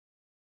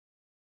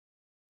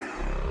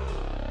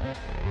All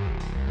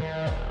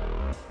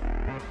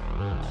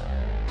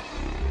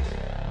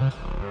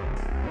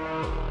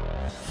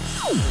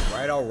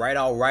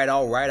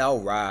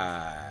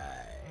right.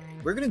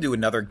 We're going to do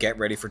another Get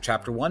Ready for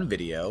Chapter 1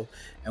 video,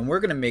 and we're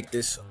going to make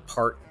this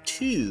part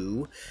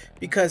 2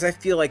 because I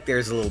feel like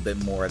there's a little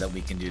bit more that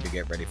we can do to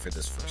get ready for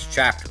this first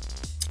chapter.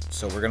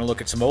 So we're going to look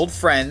at some old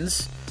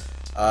friends.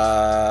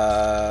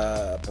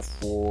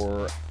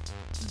 Before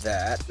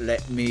that,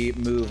 let me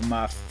move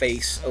my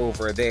face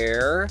over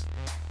there,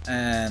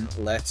 and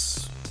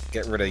let's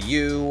get rid of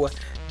you,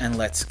 and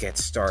let's get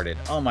started.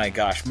 Oh my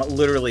gosh,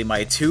 literally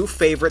my two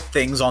favorite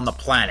things on the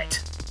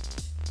planet.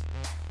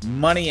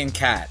 Money and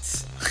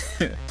cats.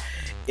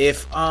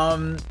 If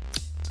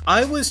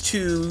I was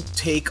to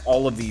take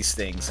all of these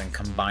things and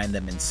combine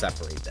them and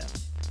separate them,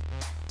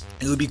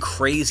 it would be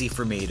crazy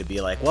for me to be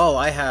like, well,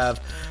 I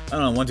have, I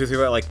don't know, 1, 2,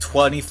 3, like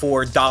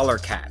 24 dollar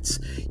cats.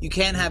 You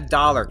can't have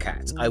dollar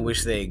cats. I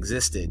wish they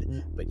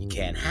existed, but you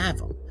can't have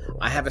them.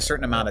 I have a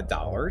certain amount of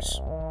dollars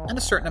and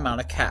a certain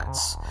amount of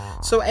cats.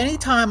 So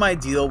anytime I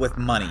deal with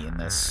money in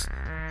this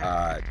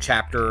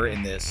chapter,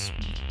 in this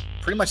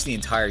pretty much the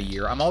entire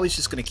year, I'm always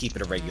just going to keep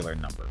it a regular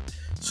number.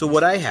 So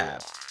what I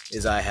have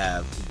is I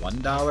have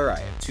 $1, I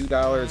have $2,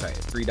 I have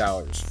 $3,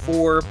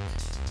 $4,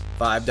 $5,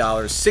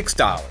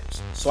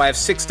 $6. So I have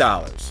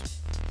 $6.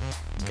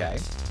 Okay.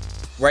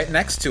 Right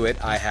next to it,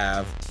 I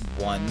have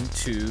 1,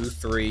 2,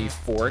 3,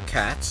 4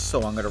 cats.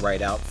 So I'm going to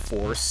write out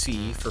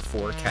 4C for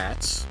 4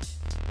 cats.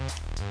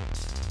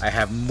 I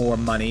have more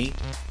money.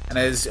 And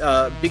as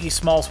Biggie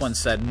Smalls once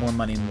said, more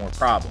money, more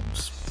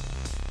problems.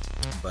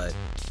 But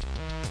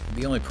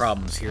the only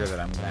problems here that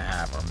I'm going to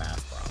have are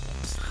math problems.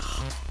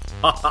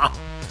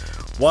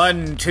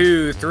 1,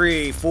 2,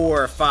 3,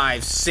 4,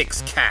 5,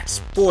 6 cats.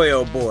 Boy,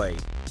 oh boy.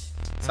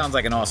 Sounds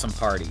like an awesome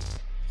party.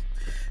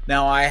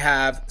 Now I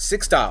have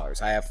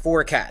 $6. I have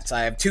 4 cats.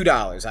 I have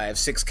 $2. I have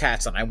 6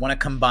 cats, and I want to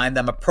combine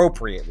them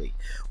appropriately.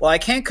 Well, I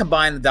can't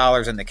combine the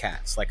dollars and the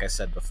cats, like I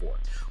said before.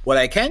 What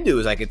I can do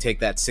is I could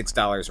take that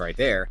 $6 right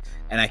there,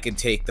 and I can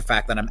take the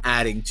fact that I'm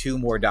adding 2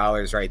 more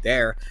dollars right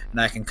there,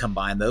 and I can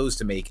combine those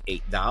to make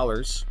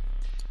 $8.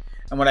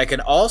 And what I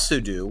can also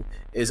do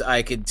is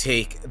I could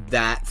take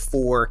that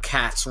 4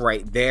 cats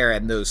right there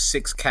and those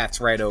 6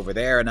 cats right over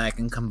there, and I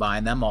can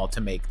combine them all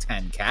to make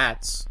 10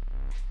 cats.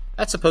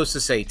 That's supposed to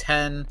say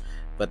 10,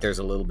 but there's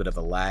a little bit of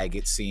a lag,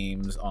 it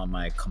seems, on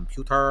my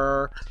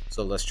computer.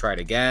 So let's try it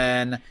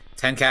again.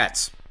 10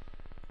 cats.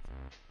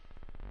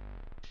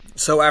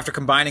 So after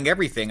combining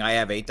everything, I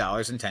have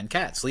 $8 and 10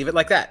 cats. Leave it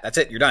like that. That's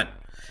it. You're done.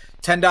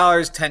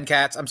 $10, 10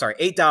 cats. I'm sorry,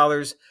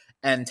 $8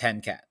 and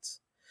 10 cats.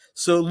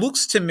 So it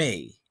looks to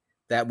me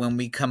that when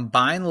we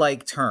combine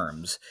like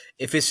terms,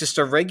 if it's just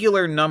a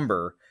regular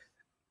number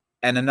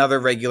and another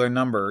regular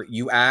number,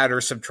 you add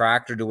or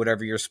subtract or do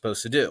whatever you're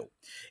supposed to do.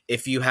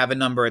 If you have a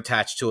number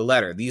attached to a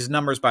letter, these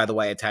numbers, by the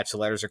way, attached to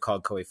letters are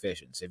called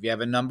coefficients. If you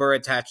have a number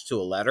attached to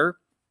a letter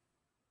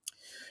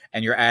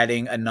and you're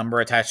adding a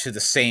number attached to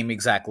the same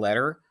exact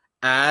letter,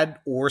 add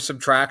or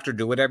subtract or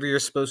do whatever you're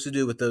supposed to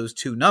do with those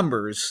two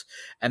numbers,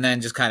 and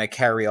then just kind of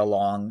carry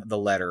along the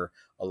letter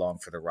along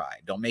for the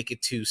ride. Don't make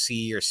it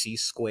 2C or C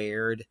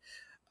squared.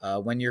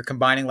 When you're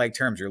combining like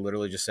terms, you're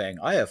literally just saying,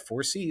 I have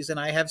 4 C's and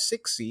I have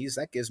 6 C's.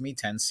 That gives me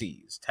 10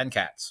 C's, 10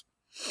 cats.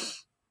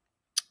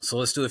 So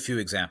let's do a few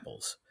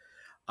examples.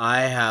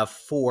 I have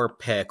 4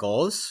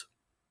 pickles,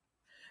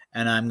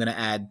 and I'm going to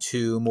add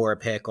 2 more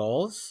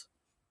pickles.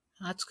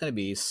 That's going to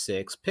be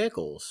 6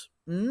 pickles.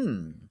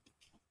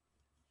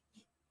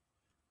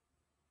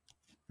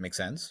 Makes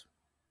sense.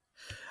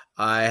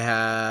 I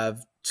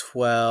have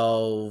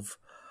 12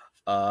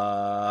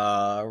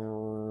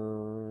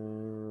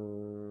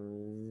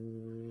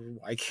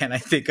 why can't I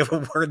think of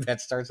a word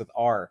that starts with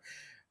R?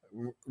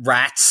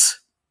 Rats.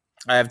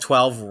 I have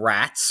 12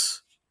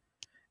 rats,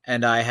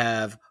 and I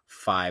have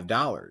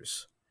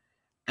 $5.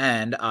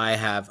 And I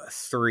have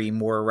 3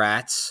 more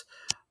rats,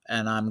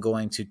 and I'm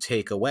going to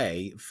take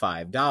away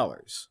 $5. All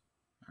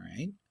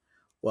right.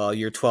 Well,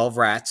 your 12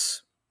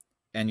 rats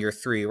and your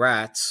 3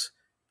 rats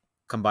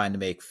combine to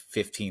make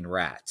 15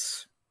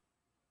 rats.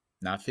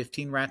 Not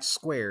 15 rats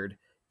squared,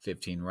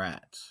 15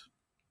 rats.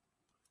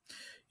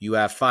 You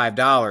have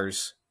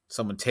 $5.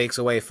 Someone takes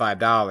away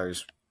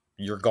 $5.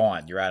 You're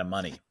gone. You're out of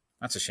money.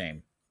 That's a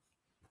shame.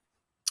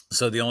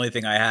 So the only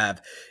thing I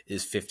have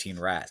is 15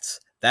 rats.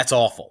 That's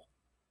awful.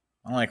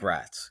 I don't like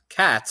rats.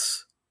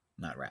 Cats,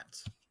 not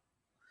rats.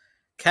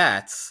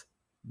 Cats,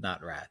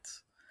 not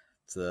rats.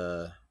 It's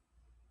going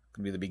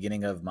to be the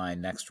beginning of my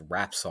next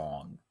rap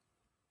song.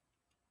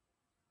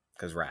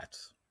 Because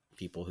rats,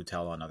 people who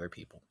tell on other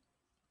people.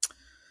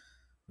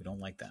 We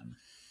don't like them.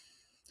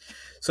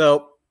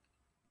 So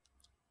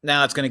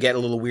now it's going to get a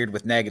little weird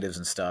with negatives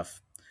and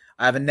stuff.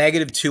 I have a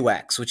negative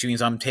 2x, which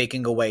means I'm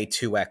taking away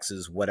 2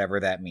 x's, whatever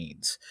that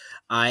means.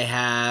 I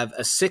have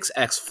a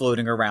 6x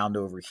floating around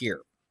over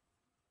here.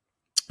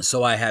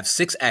 So I have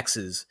 6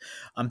 x's.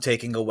 I'm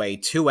taking away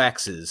 2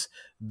 x's.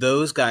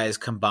 Those guys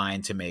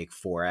combine to make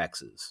 4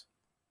 x's.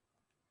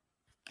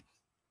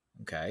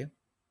 Okay.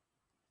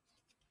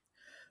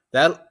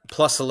 That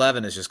plus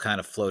 11 is just kind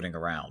of floating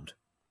around.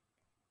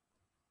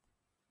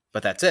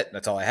 But that's it.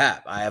 That's all I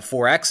have. I have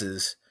 4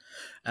 x's,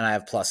 and I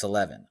have plus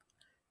 11.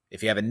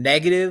 If you have a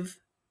negative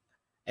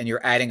and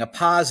you're adding a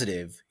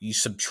positive, you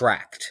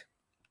subtract.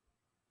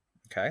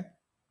 Okay?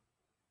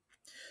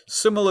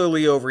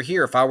 Similarly over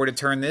here, if I were to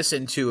turn this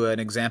into an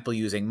example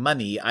using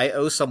money, I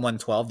owe someone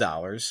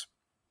 $12.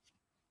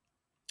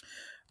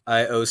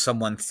 I owe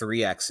someone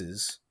 3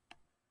 x's,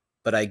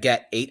 but I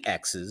get 8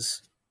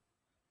 x's.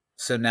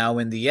 So now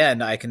in the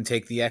end, I can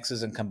take the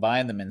x's and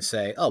combine them and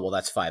say, oh, well,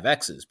 that's 5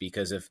 x's.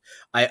 Because if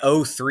I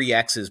owe 3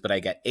 x's, but I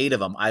get 8 of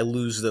them, I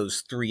lose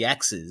those 3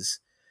 x's.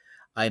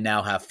 I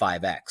now have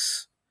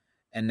 5x.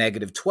 And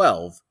negative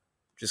 12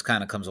 just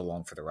kind of comes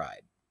along for the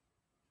ride.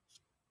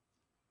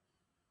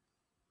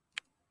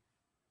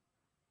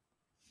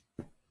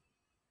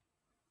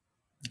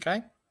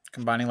 Okay?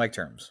 Combining like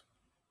terms.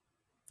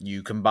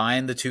 You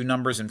combine the two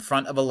numbers in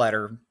front of a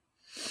letter,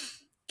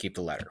 keep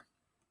the letter.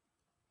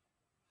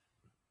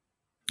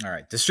 All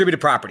right, distributed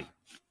property.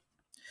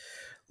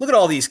 Look at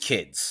all these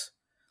kids.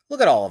 Look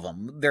at all of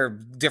them. They're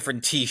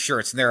different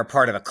t-shirts and they're a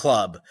part of a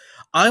club.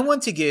 I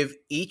want to give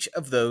each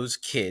of those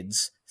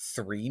kids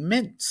 3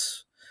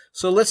 mints.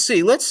 So let's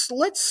see.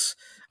 Let's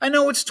I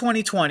know it's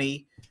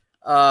 2020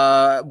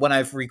 when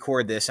I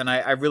record this, and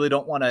I really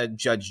don't want to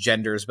judge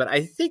genders, but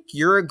I think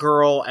you're a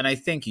girl and I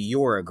think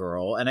you're a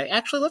girl. And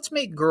let's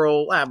make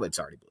girl, it's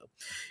already blue.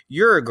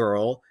 You're a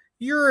girl,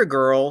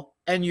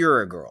 and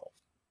you're a girl.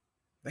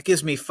 That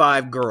gives me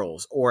 5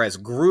 girls, or as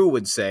Gru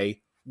would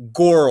say,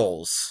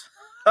 gorls.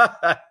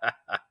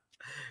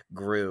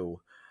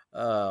 Gru.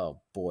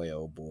 Oh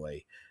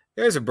boy.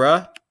 There's a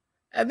bruh,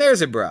 and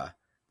there's a bruh,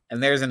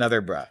 and there's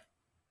another bruh.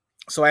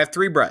 So I have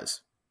 3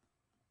 bruhs.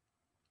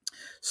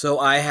 So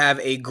I have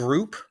a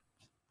group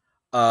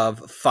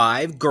of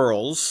 5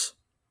 girls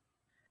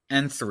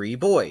and 3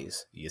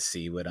 boys. You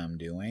see what I'm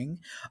doing?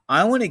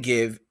 I want to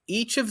give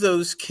each of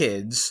those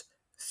kids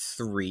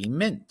 3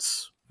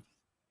 mints.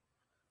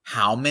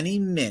 How many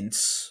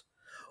mints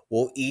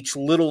will each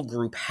little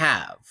group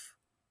have?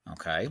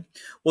 Okay,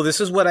 well,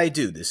 this is what I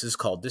do. This is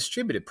called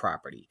distributed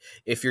property.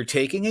 If you're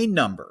taking a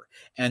number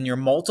and you're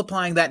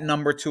multiplying that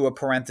number to a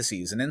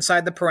parentheses, and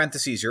inside the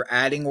parentheses you're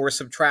adding or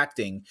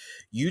subtracting,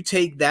 you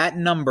take that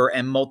number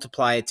and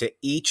multiply it to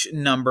each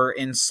number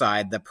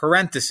inside the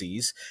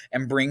parentheses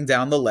and bring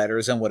down the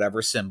letters and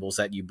whatever symbols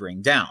that you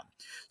bring down.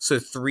 So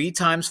 3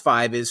 times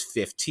 5 is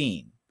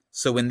 15.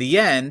 So in the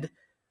end,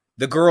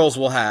 the girls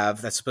will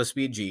have, that's supposed to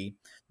be a G,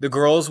 the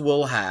girls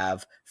will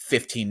have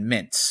 15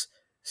 mints.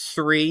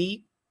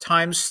 3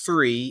 times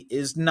 3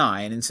 is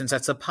 9, and since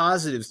that's a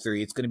positive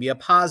 3, it's going to be a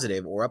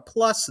positive or a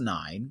plus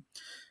 9.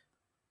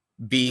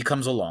 B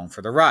comes along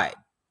for the ride.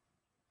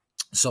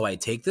 So I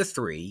take the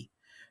 3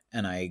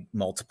 and I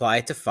multiply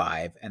it to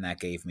 5, and that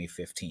gave me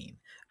 15.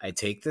 I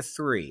take the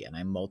 3 and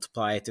I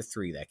multiply it to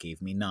 3, that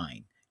gave me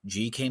 9.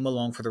 G came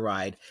along for the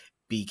ride.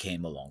 B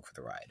came along for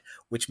the ride,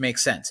 which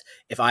makes sense.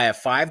 If I have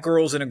 5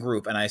 girls in a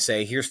group and I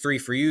say, here's 3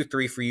 for you,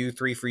 3 for you,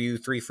 3 for you,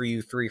 3 for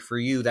you, 3 for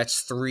you,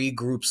 that's 3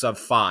 groups of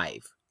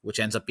 5,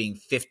 which ends up being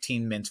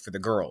 15 mints for the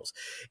girls.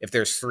 If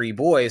there's 3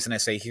 boys and I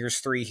say, here's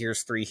 3,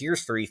 here's 3,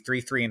 here's 3, 3,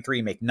 3, and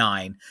 3 make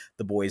 9,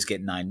 the boys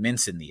get 9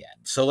 mints in the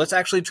end. So let's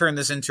actually turn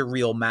this into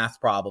real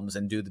math problems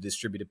and do the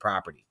distributed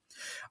property.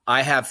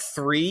 I have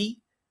 3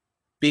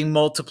 being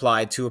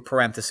multiplied to a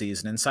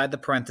parentheses, and inside the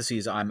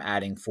parentheses, I'm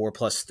adding 4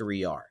 plus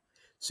 3 are.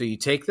 So you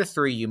take the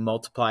 3, you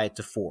multiply it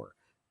to 4.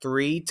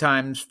 3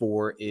 times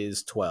 4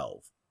 is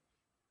 12.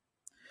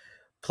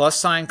 Plus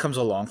sign comes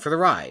along for the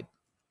ride.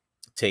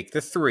 Take the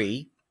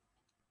 3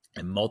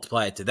 and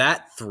multiply it to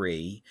that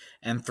 3,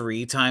 and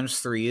 3 times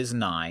 3 is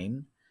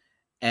 9,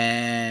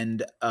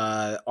 and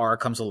R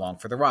comes along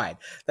for the ride.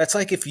 That's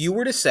like if you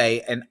were to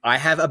say, and I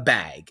have a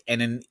bag,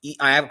 and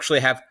I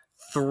actually have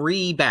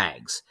 3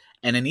 bags,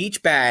 and in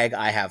each bag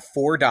I have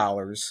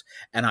 $4,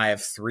 and I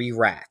have 3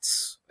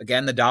 rats.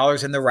 Again, the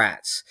dollars and the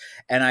rats.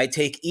 And I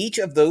take each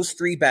of those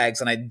 3 bags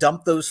and I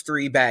dump those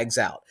 3 bags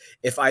out.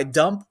 If I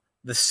dump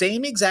the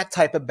same exact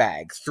type of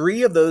bag,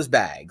 3 of those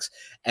bags,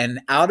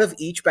 and out of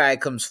each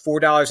bag comes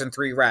 $4 and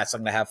 3 rats,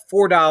 I'm going to have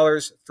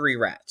 $4, 3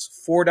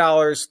 rats,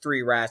 $4,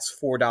 3 rats,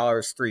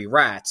 $4, 3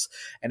 rats.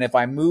 And if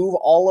I move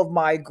all of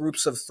my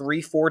groups of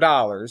 3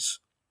 $4,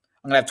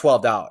 I'm going to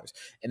have $12.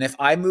 And if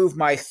I move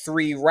my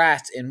 3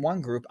 rats in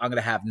one group, I'm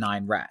going to have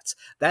 9 rats.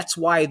 That's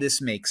why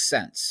this makes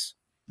sense.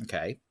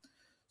 Okay?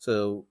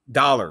 So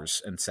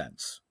dollars and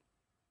cents.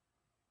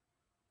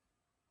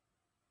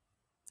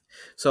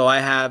 So I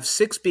have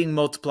 6 being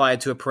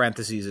multiplied to a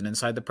parentheses, and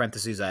inside the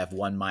parentheses I have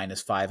 1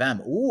 minus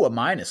 5m. Ooh, a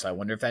minus. I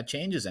wonder if that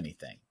changes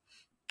anything.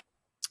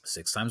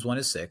 6 times 1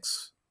 is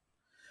 6.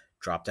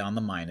 Drop down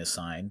the minus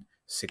sign.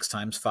 6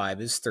 times 5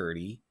 is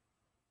 30.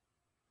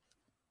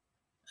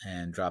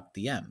 And drop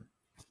the m.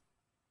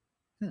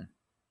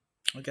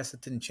 I guess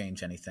it didn't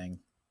change anything.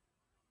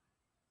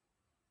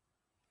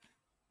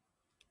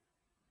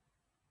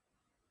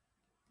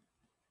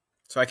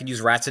 So I can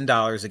use rats and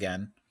dollars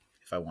again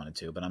if I wanted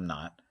to, but I'm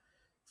not.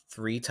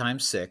 3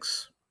 times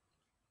 6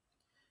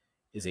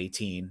 is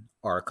 18.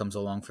 R comes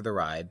along for the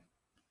ride.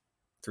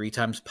 3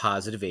 times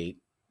positive 8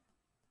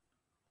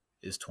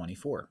 is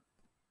 24.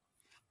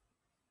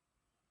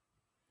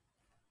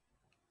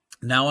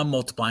 Now I'm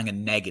multiplying a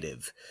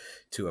negative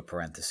to a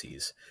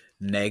parentheses.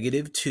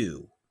 Negative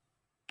 2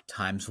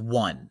 times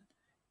 1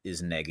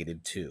 is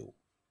negative 2.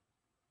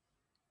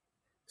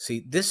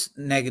 See, this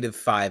negative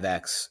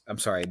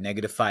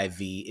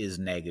 5v is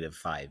negative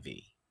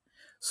 5v.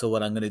 So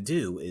what I'm going to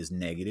do is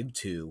negative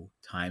 2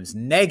 times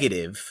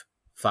negative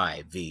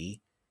 5v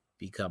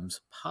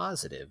becomes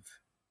positive.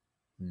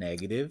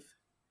 Negative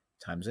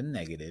times a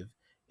negative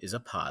is a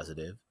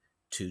positive.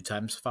 2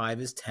 times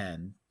 5 is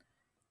 10.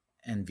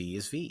 And v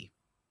is v.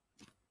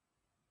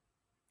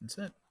 That's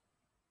it.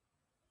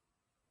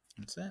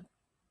 That's it.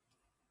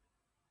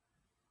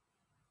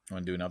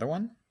 Want to do another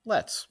one?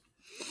 Let's.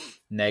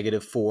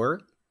 Negative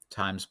 4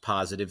 times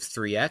positive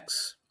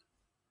 3x,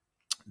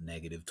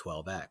 negative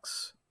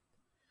 12x.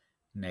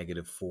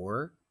 Negative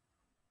 4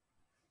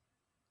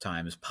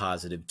 times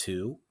positive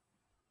 2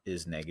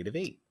 is negative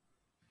 8.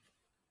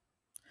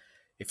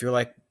 If you're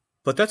like,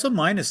 but that's a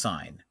minus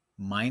sign.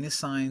 Minus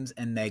signs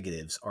and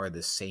negatives are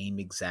the same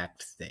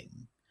exact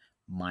thing.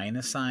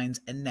 Minus signs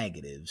and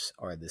negatives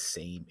are the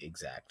same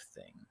exact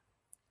thing.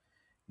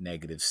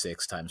 Negative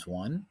 6 times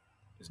 1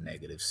 is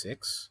negative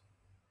 6.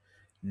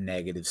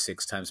 Negative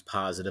 6 times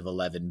positive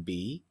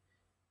 11b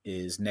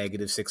is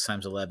negative 6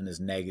 times 11 is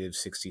negative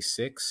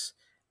 66.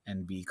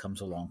 And b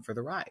comes along for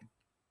the ride.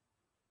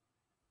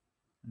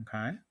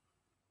 Okay?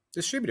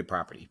 Distributive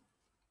property.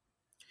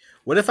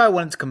 What if I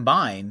wanted to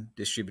combine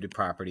distributive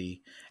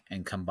property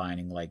and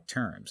combining like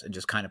terms and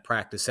just kind of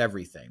practice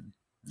everything?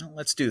 Well,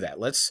 let's do that.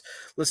 Let's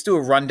do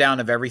a rundown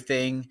of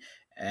everything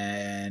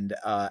and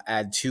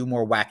add 2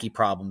 more wacky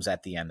problems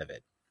at the end of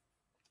it.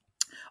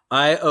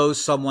 I owe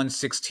someone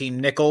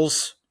 16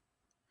 nickels.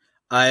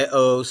 I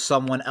owe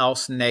someone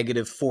else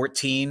negative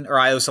 14, or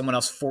I owe someone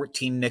else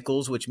 14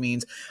 nickels, which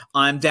means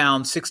I'm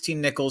down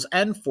 16 nickels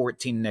and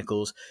 14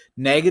 nickels.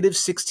 Negative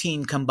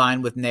 16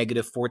 combined with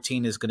negative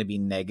 14 is going to be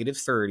negative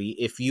 30.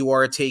 If you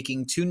are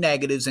taking 2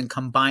 negatives and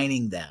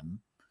combining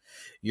them,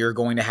 you're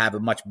going to have a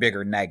much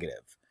bigger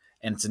negative,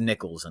 and it's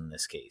nickels in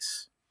this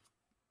case.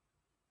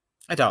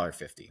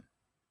 $1.50.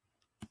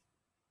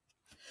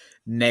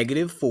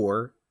 Negative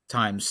 4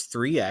 times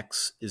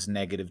 3x is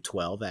negative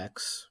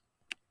 12x.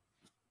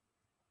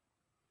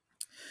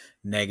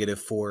 Negative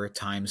 4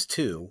 times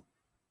 2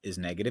 is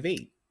negative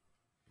 8.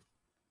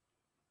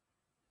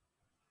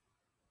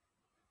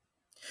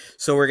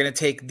 So we're going to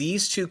take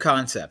these 2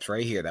 concepts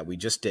right here that we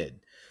just did,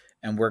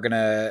 and we're going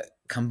to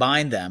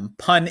combine them,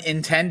 pun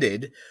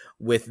intended,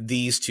 with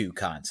these 2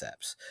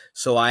 concepts.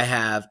 So I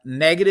have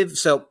negative,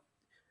 so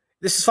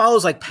this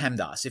follows like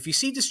PEMDAS. If you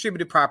see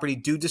distributive property,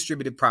 do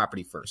distributive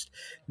property first.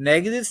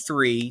 Negative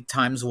 3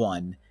 times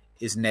 1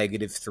 is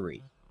negative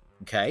 3,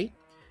 okay?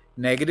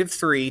 Negative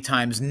 3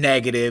 times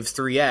negative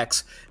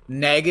 3x.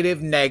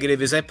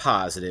 Negative is a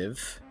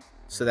positive.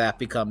 So that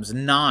becomes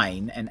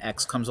 9, and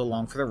x comes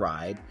along for the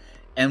ride.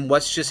 And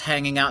what's just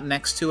hanging out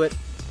next to it?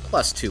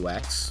 Plus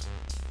 2x.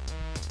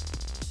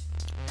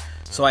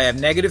 So I have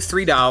negative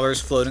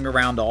 $3 floating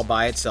around all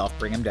by itself.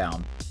 Bring them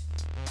down.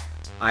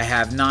 I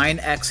have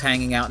 9x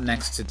hanging out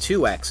next to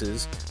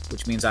 2x's,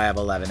 which means I have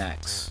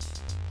 11x.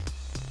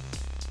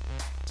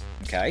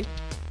 Okay?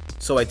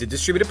 So I did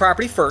distributive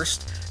property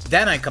first.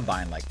 Then I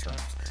combine like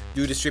terms.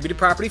 Do distributive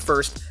property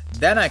first,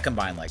 then I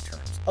combine like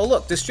terms. Oh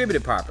look,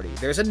 distributive property.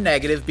 There's a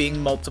negative being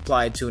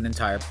multiplied to an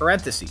entire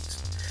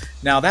parentheses.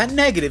 Now that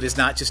negative is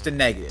not just a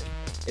negative.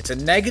 It's a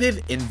negative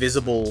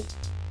invisible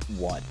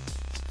 1.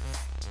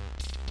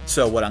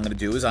 So what I'm going to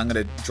do is I'm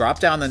going to drop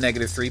down the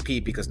negative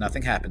 3p because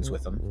nothing happens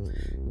with them.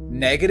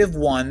 Negative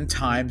 1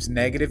 times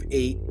negative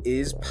 8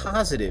 is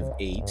positive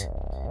 8.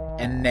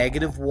 And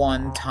negative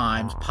 1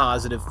 times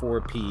positive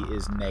 4p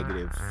is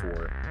negative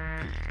 4p.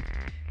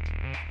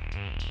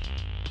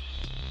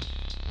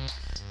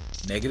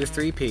 Negative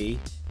 3p,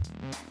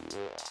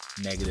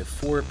 negative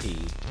 4p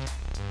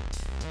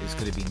is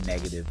going to be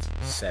negative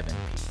 7p.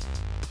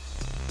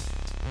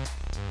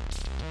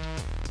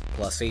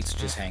 Plus 8's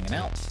just hanging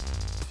out.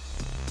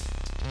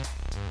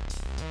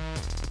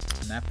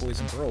 And that, boys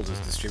and girls, is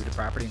distributive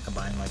property and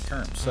combining like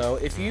terms. So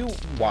if you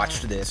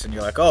watched this and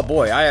you're like, oh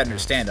boy, I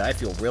understand it, I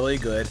feel really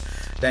good,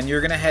 then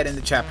you're going to head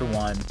into chapter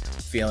 1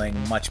 feeling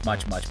much,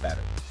 much, much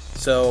better.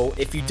 So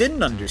if you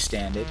didn't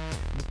understand it,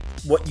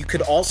 what you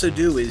could also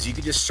do is you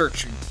could just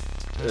search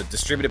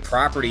distributive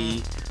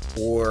property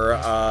or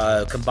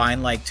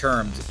combine like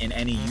terms in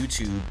any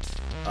YouTube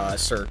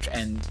search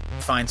and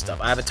find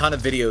stuff. I have a ton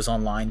of videos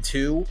online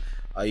too.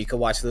 You can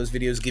watch those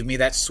videos. Give me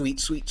that sweet,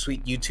 sweet,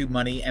 sweet YouTube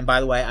money. And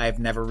by the way, I've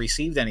never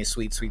received any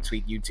sweet, sweet,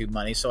 sweet YouTube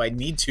money, so I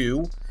need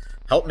to.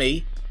 Help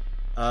me.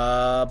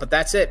 But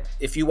that's it.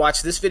 If you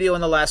watch this video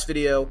and the last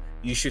video,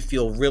 you should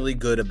feel really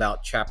good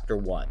about chapter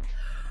 1.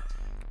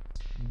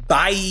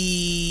 Bye.